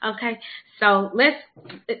Okay, so let's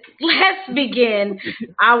begin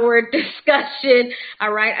our discussion.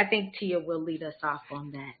 All right, I think Tia will lead us off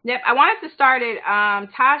on that. Yep, I wanted to start it.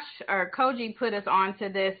 Tosh or Kogi put us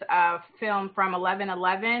onto this film from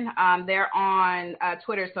 11/11. They're on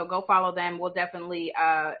Twitter, so go follow them. We'll definitely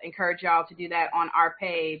encourage y'all to do that on our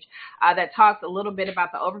page. That talks a little bit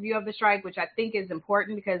about the overview of the strike, which I think is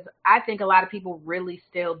important because I think a lot of people really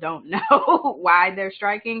still don't know why they're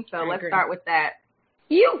striking. So let's start with that.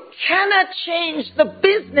 You cannot change the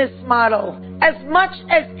business model as much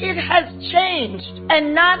as it has changed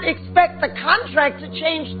and not expect the contract to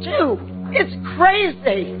change too. It's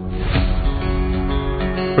crazy.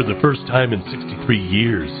 For the first time in 63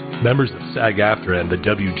 years, members of Sag-Aftra and the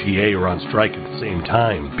WGA are on strike at the same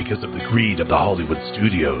time because of the greed of the Hollywood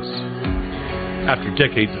studios. After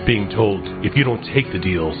decades of being told, if you don't take the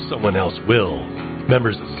deal, someone else will,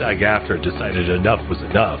 members of Sag-Aftra decided enough was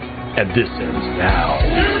enough. And this ends now.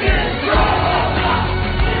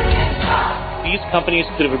 These companies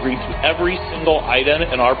could have agreed to every single item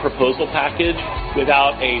in our proposal package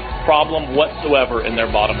without a problem whatsoever in their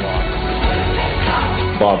bottom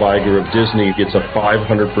line. Bob Iger of Disney gets a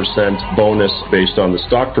 500% bonus based on the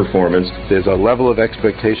stock performance. There's a level of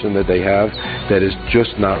expectation that they have that is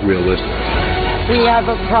just not realistic. We have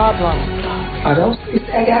a problem. I don't see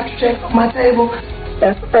Sag-Aftra check on my table.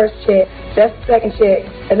 That's the first check, that's the second check,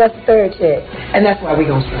 and that's the third check. And that's why we're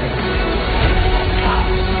going to strike.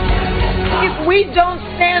 If we don't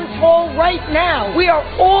stand tall right now, we are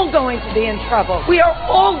all going to be in trouble. We are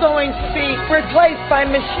all going to be replaced by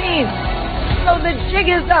machines. So the jig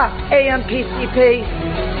is up, AMPCP.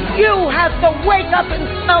 You have to wake up and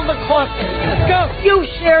smell the coffee. Let's go. You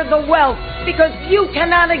share the wealth because you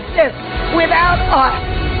cannot exist without us.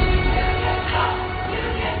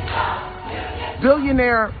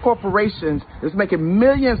 Billionaire corporations is making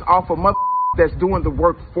millions off of that's doing the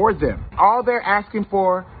work for them. All they're asking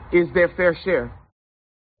for is their fair share.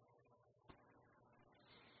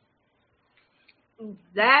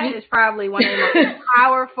 That is probably one of the most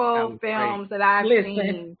powerful films that I've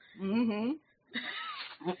seen.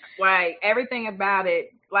 Mm-hmm. Like, everything about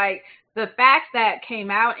it. Like, the facts that came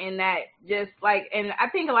out in that just, like, and I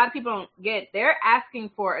think a lot of people don't get, they're asking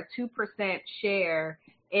for a 2% share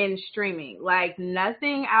in streaming. Like,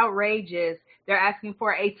 nothing outrageous. They're asking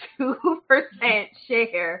for a 2%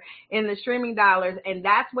 share in the streaming dollars, and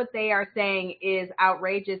that's what they are saying is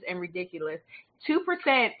outrageous and ridiculous.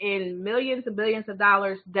 2% in millions and billions of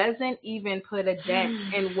dollars doesn't even put a dent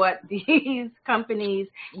in what these companies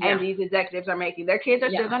and these executives are making. Their kids are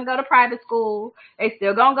still going to go to private school. They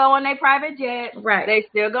still going to go on their private jets. Right. They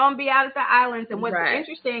still going to be out at the islands. And what's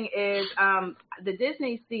interesting is the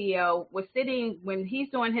Disney CEO was sitting when he's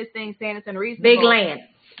doing his thing saying it's unreasonable. Big land.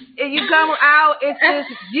 And you come out, it's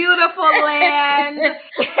this beautiful land.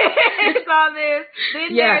 It's all this.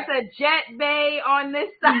 Then there's a jet bay on this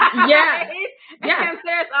side. And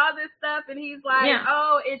there's all this stuff. And he's like,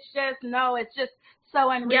 oh, it's just so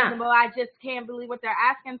unreasonable. I just can't believe what they're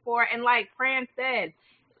asking for. And like Fran said,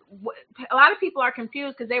 a lot of people are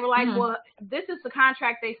confused because they were like, well, this is the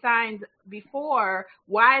contract they signed before.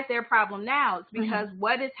 Why is there a problem now? It's because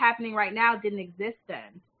what is happening right now didn't exist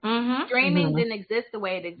then. Streaming didn't exist the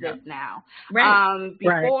way it exists now.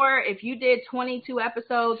 Before, if you did 22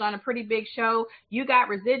 episodes on a pretty big show, you got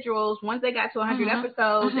residuals. Once they got to 100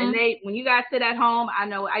 episodes, and when you guys sit at home, I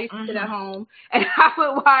know I used to sit at home, and I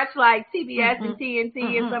would watch like TBS and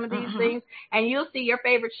TNT and some of these things, and you'll see your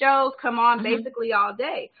favorite shows come on basically all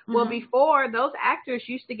day. Well, before, those actors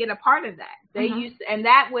used to get a part of that. They used to, and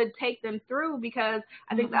that would take them through because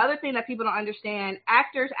I think the other thing that people don't understand,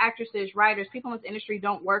 actors, actresses, writers, people in this industry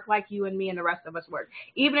don't work like you and me and the rest of us work.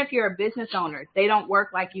 Even if you're a business owner, they don't work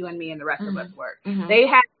like you and me and the rest of us work. They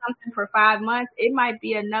have something for 5 months. It might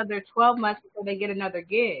be another 12 months before they get another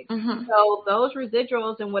gig. So those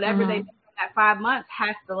residuals and whatever they do in that 5 months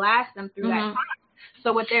has to last them through that time.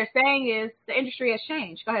 So what they're saying is the industry has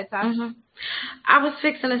changed. Go ahead, Tasha. I was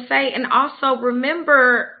fixing to say, and also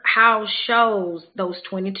remember how shows, those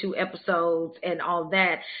 22 episodes and all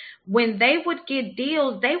that, when they would get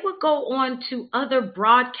deals, they would go on to other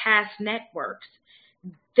broadcast networks.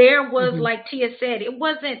 There was, like Tia said, it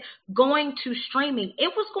wasn't going to streaming.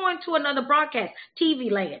 It was going to another broadcast,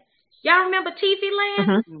 TV Land. Y'all remember TV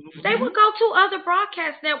Land? They would go to other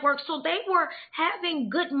broadcast networks, so they were having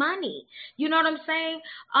good money. You know what I'm saying?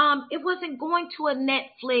 It wasn't going to a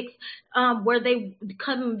Netflix where they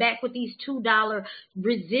coming back with these $2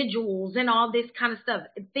 residuals and all this kind of stuff.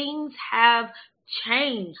 Things have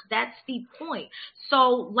changed. That's the point.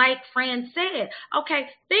 So like Fran said, okay,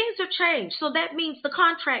 things are changed. So that means the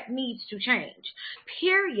contract needs to change.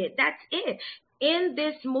 Period. That's it. in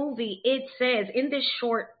this movie, it says, in this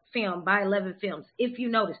short film by 11 Films, if you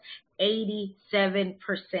notice, 87%,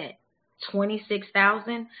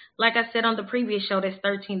 26,000. Like I said on the previous show, that's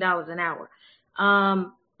 $13 an hour.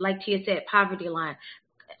 Like Tia said, poverty line.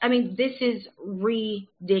 I mean, this is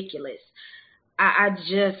ridiculous. I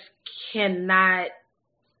just cannot.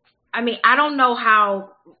 I mean, I don't know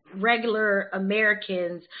how regular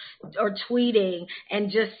Americans are tweeting and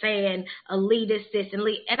just saying elitist this and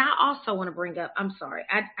elite. And I also want to bring up, I'm sorry,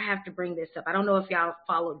 I have to bring this up. I don't know if y'all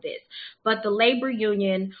followed this, but the labor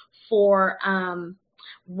union for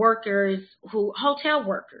hotel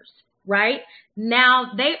workers, right?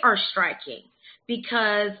 Now they are striking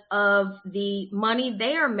because of the money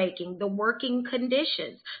they are making, the working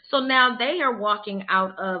conditions. So now they are walking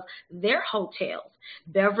out of their hotels.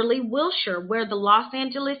 Beverly Wilshire, where the Los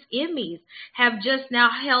Angeles Emmys have just now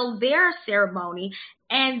held their ceremony,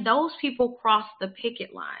 and those people crossed the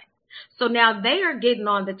picket line. So now they are getting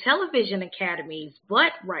on the television academies'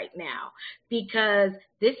 butt right now because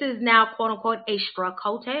this is now, quote unquote, a struck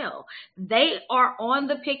hotel. They are on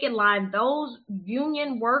the picket line, those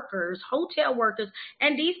union workers, hotel workers,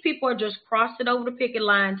 and these people are just crossing over the picket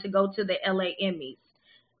line to go to the LA Emmys.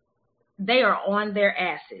 They are on their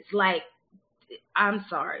asses. Like, I'm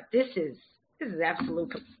sorry. This is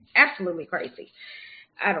absolutely crazy.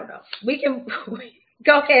 I don't know.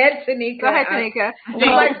 Go ahead, Tanika. Go ahead, Tanika. I'm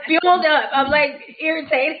like fueled up. I'm like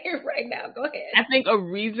irritated right now. Go ahead. I think a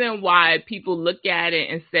reason why people look at it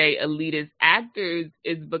and say elitist actors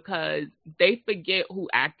is because they forget who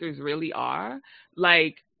actors really are.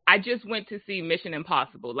 Like, I just went to see Mission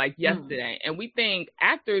Impossible like yesterday, and we think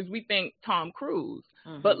Tom Cruise.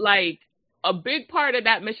 But like, a big part of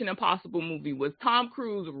that Mission Impossible movie was Tom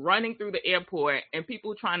Cruise running through the airport and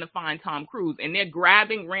people trying to find Tom Cruise, and they're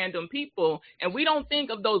grabbing random people. And we don't think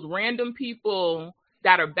of those random people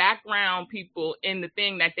that are background people in the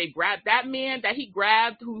thing that they grabbed. That man that he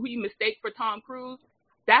grabbed, who he mistaked for Tom Cruise,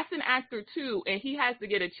 that's an actor too, and he has to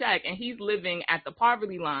get a check, and he's living at the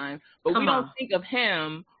poverty line. But we don't think of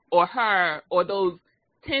him or her or those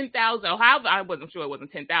 10,000, or however, I wasn't sure it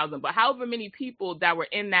wasn't 10,000, but however many people that were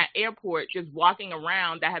in that airport just walking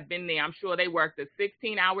around that have been there. I'm sure they worked a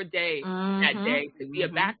 16-hour day that day to be a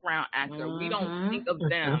background actor. We don't think of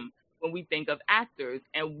them when we think of actors,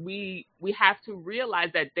 and we have to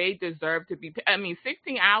realize that they deserve to be. I mean,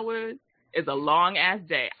 16 hours is a long ass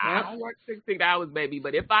day. I don't work 16 hours, baby,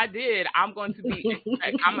 but if I did, I'm going to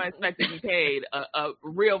expect to be paid a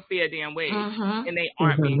real fair damn wage, and they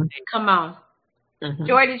aren't being paid. Come on.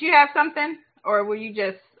 Joy, did you have something, or were you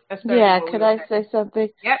just? Yeah, could I say something?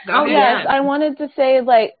 Yep. Go ahead. Yes, I wanted to say,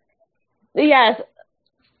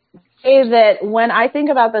 that when I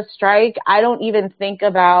think about the strike, I don't even think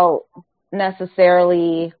about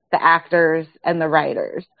necessarily the actors and the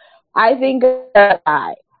writers. I think of the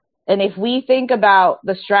guy. And if we think about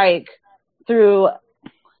the strike through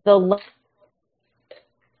the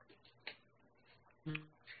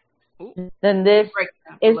then this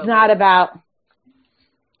is not about.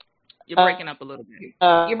 You're breaking up a little bit.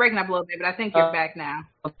 You're breaking up a little bit, but I think you're back now.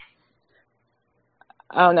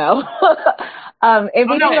 Oh, no. If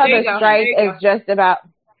we think about the strike as just about...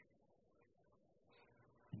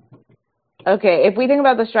 Okay, if we think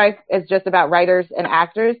about the strike as just about writers and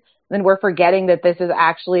actors, then we're forgetting that this is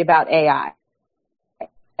actually about AI.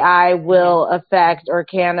 AI will affect or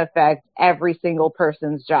can affect every single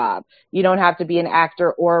person's job. You don't have to be an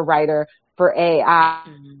actor or a writer for AI.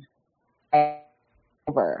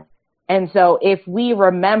 And so if we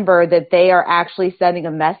remember that they are actually sending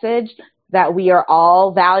a message that we are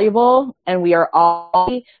all valuable and we are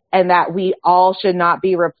all, and that we all should not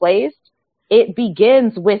be replaced, it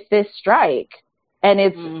begins with this strike. And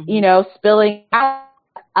it's, spilling out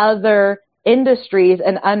other industries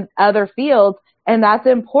and other fields. And that's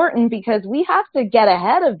important because we have to get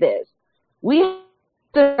ahead of this. We have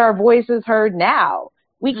to get our voices heard now.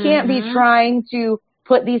 We can't be trying to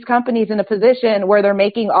put these companies in a position where they're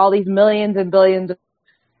making all these millions and billions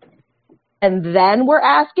and then we're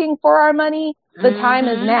asking for our money. The time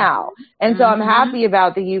is now. And so I'm happy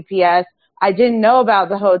about the UPS. I didn't know about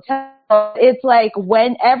the hotel. It's like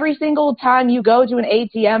when every single time you go to an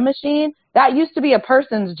ATM machine, that used to be a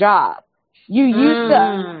person's job. You used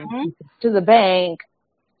to the bank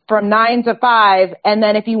from 9 to 5, and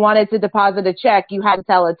then if you wanted to deposit a check, you had to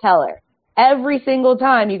tell a teller. Every single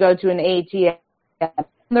time you go to an ATM,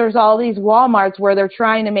 there's all these Walmarts where they're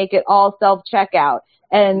trying to make it all self-checkout,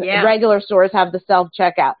 and regular stores have the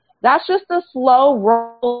self-checkout. That's just a slow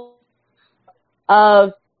roll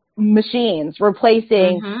of machines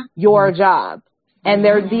replacing your job. And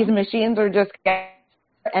these machines are just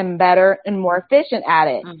and better and more efficient at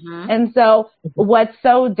it. Mm-hmm. And so what's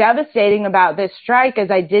so devastating about this strike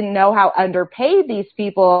is I didn't know how underpaid these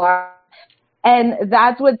people are. And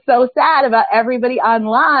that's what's so sad about everybody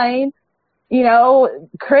online, you know,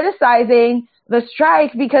 criticizing the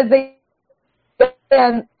strike because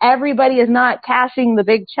and everybody is not cashing the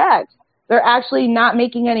big checks. They're actually not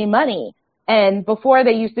making any money. And before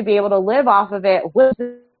they used to be able to live off of it,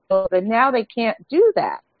 but now they can't do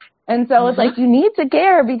that. And so it's like, you need to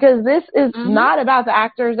care because this is not about the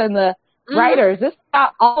actors and the writers. This is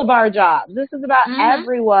about all of our jobs. This is about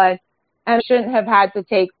everyone, and it shouldn't have had to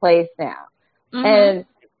take place now.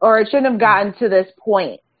 Or it shouldn't have gotten to this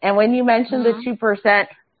point. And when you mentioned the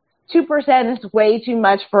 2% is way too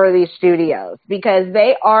much for these studios because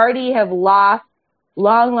they already have lost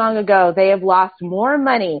long ago. They have lost more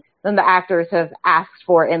money than the actors have asked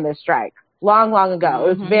for in this strike. Long ago.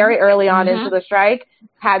 It was very early on into the strike.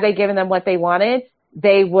 Had they given them what they wanted,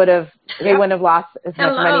 they wouldn't have lost as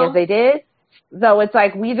much money as they did. So it's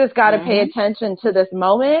like, we just got to pay attention to this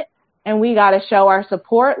moment, and we got to show our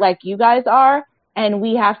support like you guys are. And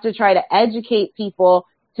we have to try to educate people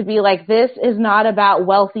to be like, this is not about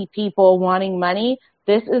wealthy people wanting money.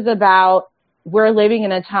 This is about, we're living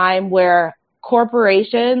in a time where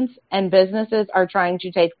corporations and businesses are trying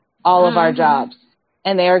to take all of our jobs,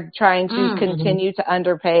 and they're trying to continue to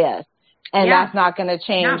underpay us. And that's not going to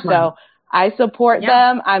change. So I support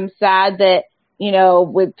them. I'm sad that, you know,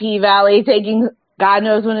 with Pvalley taking, God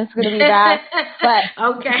knows when it's going to be back. But,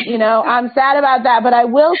 you know, I'm sad about that. But I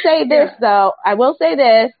will say this, though. I will say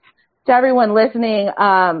this to everyone listening.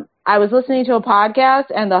 I was listening to a podcast,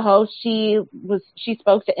 and the host, she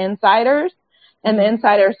spoke to insiders, and the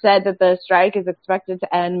insider said that the strike is expected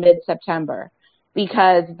to end mid-September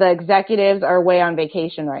because the executives are away on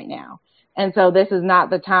vacation right now. And so this is not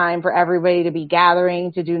the time for everybody to be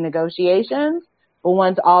gathering to do negotiations. But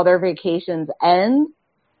once all their vacations end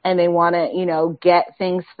and they want to, you know, get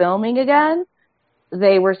things filming again,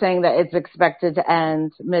 they were saying that it's expected to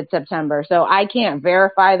end mid-September. So I can't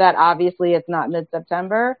verify that. Obviously, it's not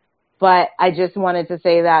mid-September. But I just wanted to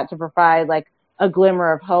say that to provide, like, a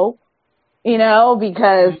glimmer of hope, you know,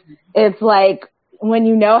 because it's like when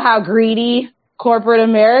you know how greedy corporate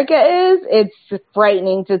America is, it's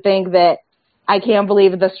frightening to think that I can't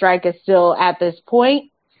believe the strike is still at this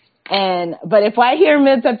point. But if I hear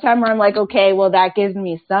mid-September, I'm like, okay, well, that gives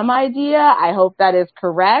me some idea. I hope that is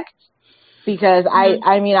correct because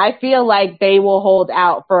I mean, I feel like they will hold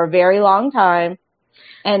out for a very long time.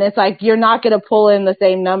 And it's like, you're not going to pull in the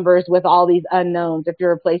same numbers with all these unknowns if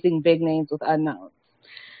you're replacing big names with unknowns.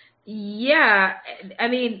 Yeah, I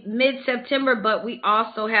mean, mid-September, but we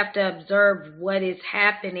also have to observe what is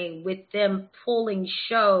happening with them pulling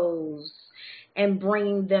shows and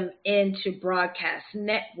bringing them into broadcast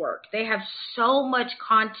network. They have so much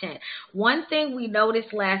content. One thing we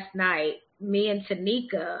noticed last night, me and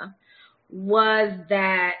Tanika, was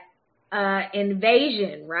that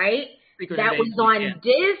Invasion, right? That was on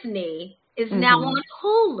Disney is now on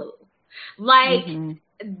Hulu. Like,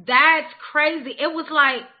 that's crazy. It was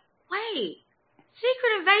like, wait,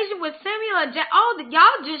 Secret Invasion with Samuel L.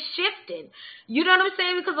 Y'all just shifted. You know what I'm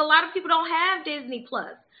saying? Because a lot of people don't have Disney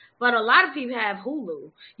Plus, but a lot of people have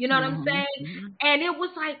Hulu. You know what I'm saying? And it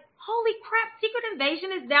was like, holy crap, Secret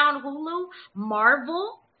Invasion is now on Hulu.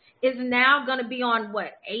 Marvel is now going to be on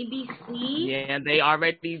what, ABC? Yeah, they're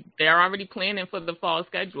already planning for the fall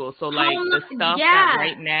schedule. So like the stuff that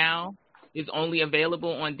right now is only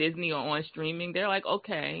available on Disney or on streaming, they're like,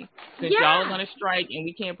 okay, since y'all are going to strike and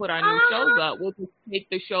we can't put our new shows up, we'll just take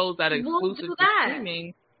the shows that are exclusive to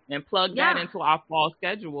streaming and plug that into our fall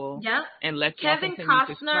schedule and let y'all continue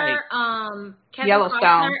to strike. Yellowstone.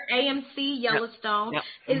 Costner, AMC Yellowstone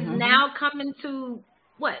is now coming to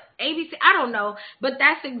what, ABC? I don't know, but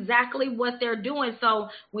that's exactly what they're doing. So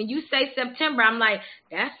when you say September, I'm like,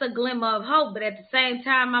 that's a glimmer of hope. But at the same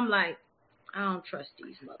time, I'm like, I don't trust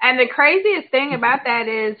these motherfuckers. And the craziest thing about that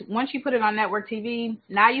is once you put it on network TV,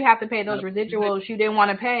 now you have to pay those residuals you didn't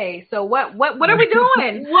want to pay. So what are we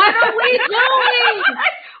doing? What are we doing?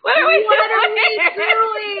 What are we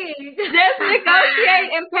doing? Just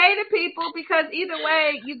negotiate and pay the people because either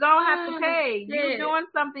way, you're going to have to pay. You're doing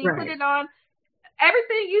something, you put it on.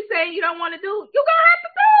 Everything you say you don't want to do, you're going to have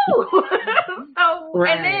to do. So,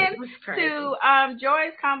 and then to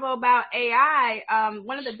Joy's combo about AI,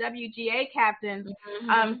 one of the WGA captains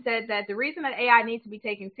said that the reason that AI needs to be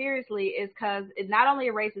taken seriously is because it not only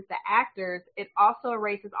erases the actors, it also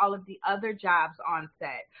erases all of the other jobs on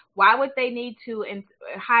set. Why would they need to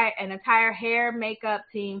hire an entire hair makeup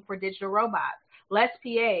team for digital robots? less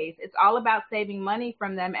PAs. It's all about saving money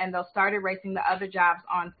from them, and they'll start erasing the other jobs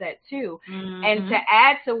on set too. Mm-hmm. And to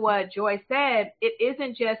add to what Joy said, it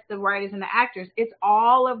isn't just the writers and the actors. It's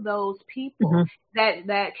all of those people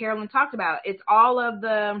that Carolyn talked about. It's all of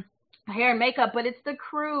the hair and makeup, but it's the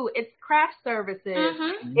crew, it's craft services,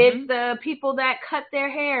 it's the people that cut their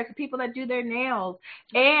hair, it's the people that do their nails,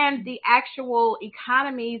 and the actual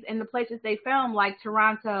economies in the places they film, like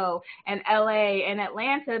Toronto and LA and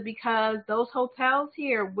Atlanta, because those hotels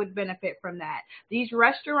here would benefit from that. These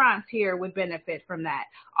restaurants here would benefit from that.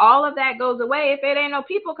 All of that goes away if it ain't no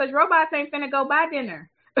people, because robots ain't finna go buy dinner.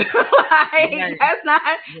 That's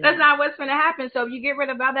not what's going to happen. So if you get rid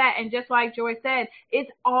of all that, and just like Joy said, it's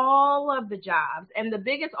all of the jobs. And the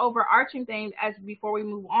biggest overarching thing, as before we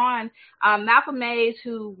move on, Malcolm Mays,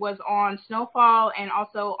 who was on Snowfall and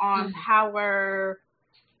also on Power,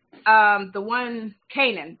 the one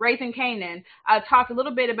Kanan, Raising Kanan, talked a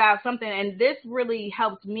little bit about something, and this really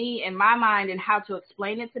helped me in my mind and how to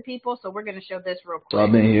explain it to people. So we're going to show this real quick. So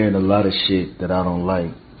I've been hearing a lot of shit that I don't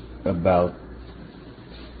like about,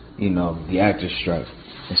 you know, the actors strike.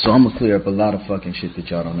 And so I'm going to clear up a lot of fucking shit that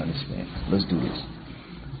y'all don't understand. Let's do this.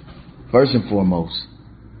 First and foremost,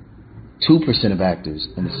 2% of actors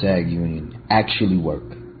in the SAG union actually work.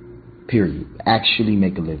 Period. Actually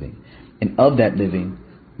make a living. And of that living,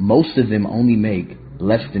 most of them only make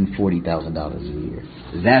less than $40,000 a year.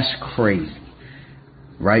 That's crazy.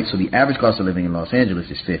 Right? So the average cost of living in Los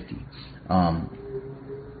Angeles is $50,000.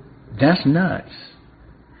 That's nuts.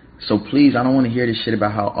 So please, I don't want to hear this shit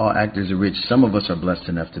about how all actors are rich. Some of us are blessed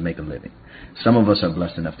enough to make a living. Some of us are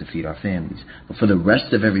blessed enough to feed our families. But for the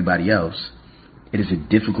rest of everybody else, it is a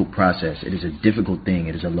difficult process. It is a difficult thing.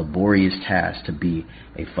 It is a laborious task to be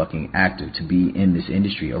a fucking actor, to be in this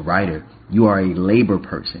industry, a writer. You are a labor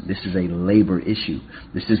person. This is a labor issue.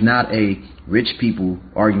 This is not a rich people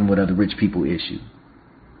arguing with other rich people issue.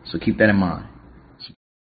 So keep that in mind.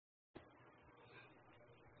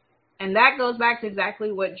 And that goes back to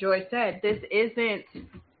exactly what Joy said. This isn't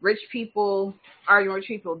rich people arguing with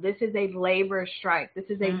people. This is a labor strike. This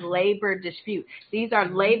is a labor dispute. These are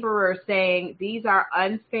laborers saying these are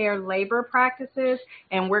unfair labor practices,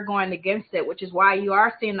 and we're going against it, which is why you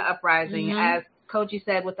are seeing the uprising, as Koji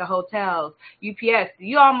said with the hotels. UPS,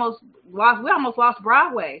 we almost lost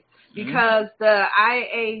Broadway because the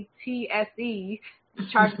IATSE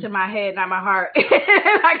charged to my head, not my heart.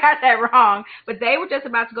 I got that wrong. But they were just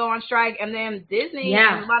about to go on strike, and then Disney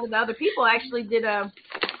and a lot of the other people actually did a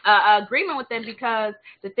agreement with them, because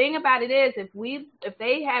the thing about it is, if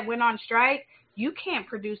they had went on strike, you can't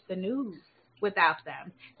produce the news without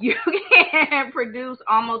them. You can't produce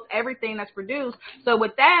almost everything that's produced. So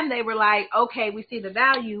with them, they were like, okay, we see the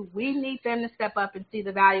value. We need them to step up and see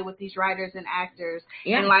the value with these writers and actors.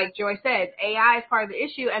 Yeah. And like Joy said, AI is part of the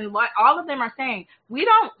issue. And what all of them are saying, we're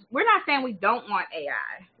not saying we don't want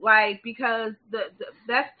AI, like, because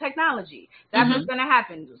that's technology. That's what's going to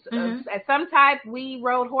happen. At some type, we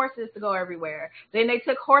rode horses to go everywhere. Then they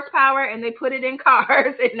took horsepower and they put it in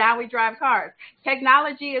cars, and now we drive cars.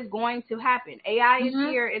 Technology is going to happen. AI is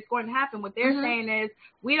here. It's going to happen. What they're saying is,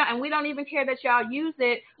 we don't even care that y'all use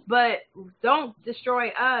it, but don't destroy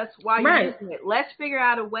us while you're using it. Let's figure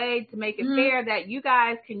out a way to make it fair that you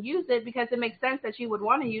guys can use it, because it makes sense that you would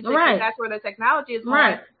want to use it, because that's where the technology is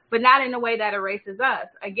going, but not in a way that erases us.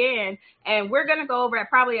 Again, and we're going to go over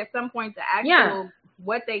probably at some point the actual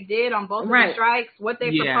what they did on both of the strikes, what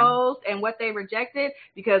they proposed, and what they rejected,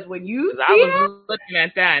 because when you I was looking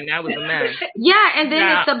at that, and that was a mess. And then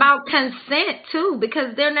it's about consent, too,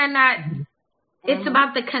 because they're not it's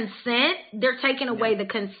about the consent. They're taking away the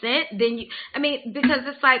consent. Then because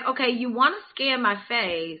it's like, okay, you want to scan my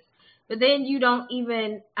face, but then you don't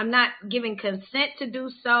even, I'm not giving consent to do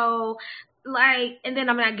so. Like, and then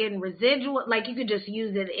I'm not getting residual. Like, you could just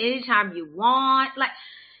use it anytime you want. Like,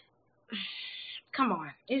 come on.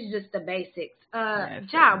 It's just the basics.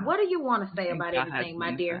 Job, what do you want to say about everything,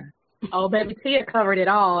 my dear? Oh, baby, Tia covered it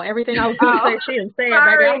all. Everything I was going to say, she didn't say it,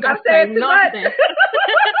 baby. I'm going to say nothing.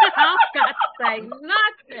 I'm going to say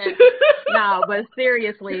nothing. No, but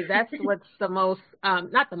seriously, that's what's the most,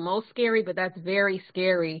 not the most scary, but that's very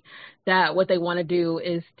scary, that what they want to do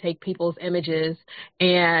is take people's images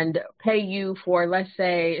and pay you for, let's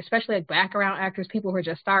say, especially like background actors, people who are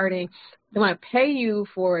just starting, they want to pay you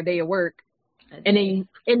for a day of work. And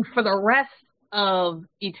for the rest of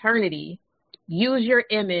eternity, use your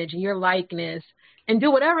image, your likeness, and do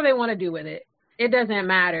whatever they want to do with it. It doesn't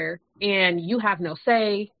matter. And you have no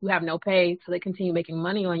say, you have no pay, so they continue making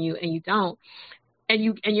money on you, and you don't.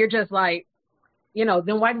 And you're just like,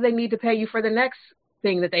 then why do they need to pay you for the next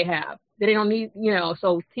thing that they have? They don't need,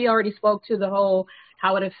 so T already spoke to the whole,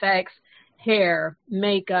 how it affects hair,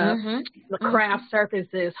 makeup, the craft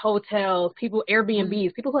services, hotels, people,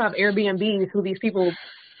 Airbnbs, people who have Airbnbs who these people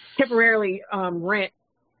temporarily rent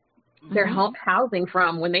their housing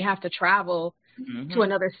from when they have to travel to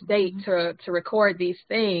another state to record these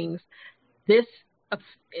things.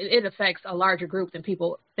 It affects a larger group than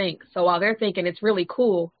people think. So while they're thinking it's really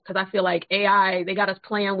cool, because I feel like AI, they got us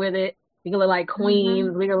playing with it. We can look like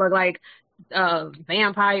queens. We can look like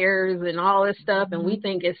vampires and all this stuff. And we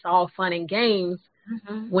think it's all fun and games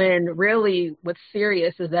when really what's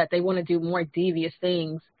serious is that they want to do more devious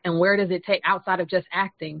things. And where does it take outside of just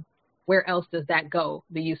acting? Where else does that go?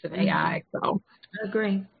 The use of AI. So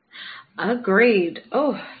Agreed.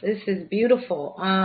 Oh, this is beautiful.